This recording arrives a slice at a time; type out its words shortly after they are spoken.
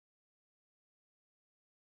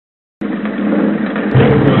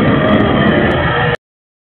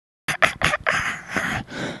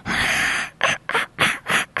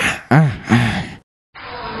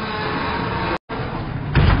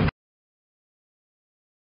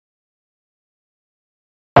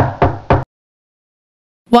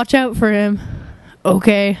Watch out for him.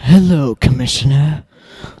 Okay. Hello, Commissioner.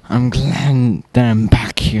 I'm glad that I'm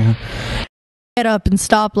back here. Get up and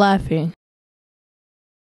stop laughing.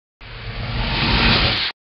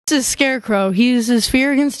 This is Scarecrow. He uses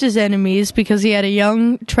fear against his enemies because he had a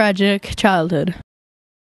young, tragic childhood.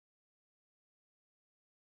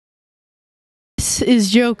 This is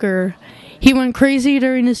Joker. He went crazy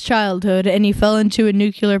during his childhood and he fell into a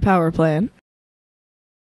nuclear power plant.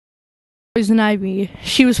 Poison Ivy.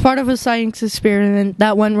 She was part of a science experiment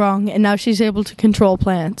that went wrong, and now she's able to control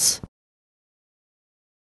plants.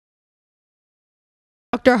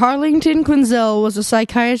 Dr. Harlington Quinzel was a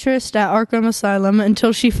psychiatrist at Arkham Asylum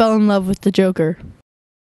until she fell in love with the Joker.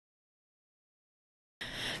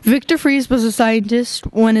 Victor Freeze was a scientist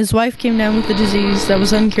when his wife came down with a disease that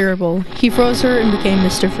was incurable. He froze her and became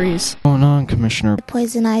Mr. Freeze. What's going on, Commissioner?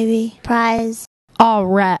 Poison Ivy. Prize. Aw,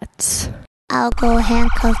 rats. I'll go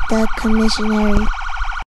handcuff the commissionary.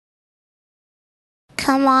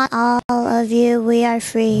 Come on, all of you, we are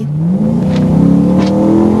free.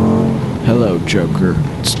 Hello, Joker.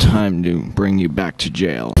 It's time to bring you back to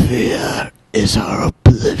jail. Fear is our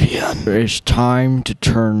oblivion. It's time to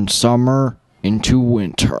turn summer into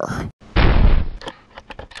winter.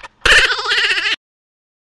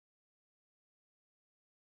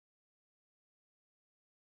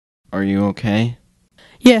 Are you okay?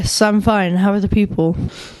 Yes, I'm fine. How are the people?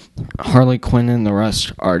 Harley Quinn and the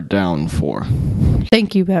rest are down for.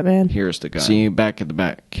 Thank you, Batman. Here's the guy. See you back at the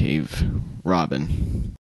Batcave,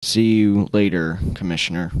 Robin. See you later,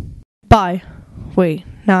 Commissioner. Bye. Wait,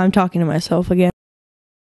 now I'm talking to myself again.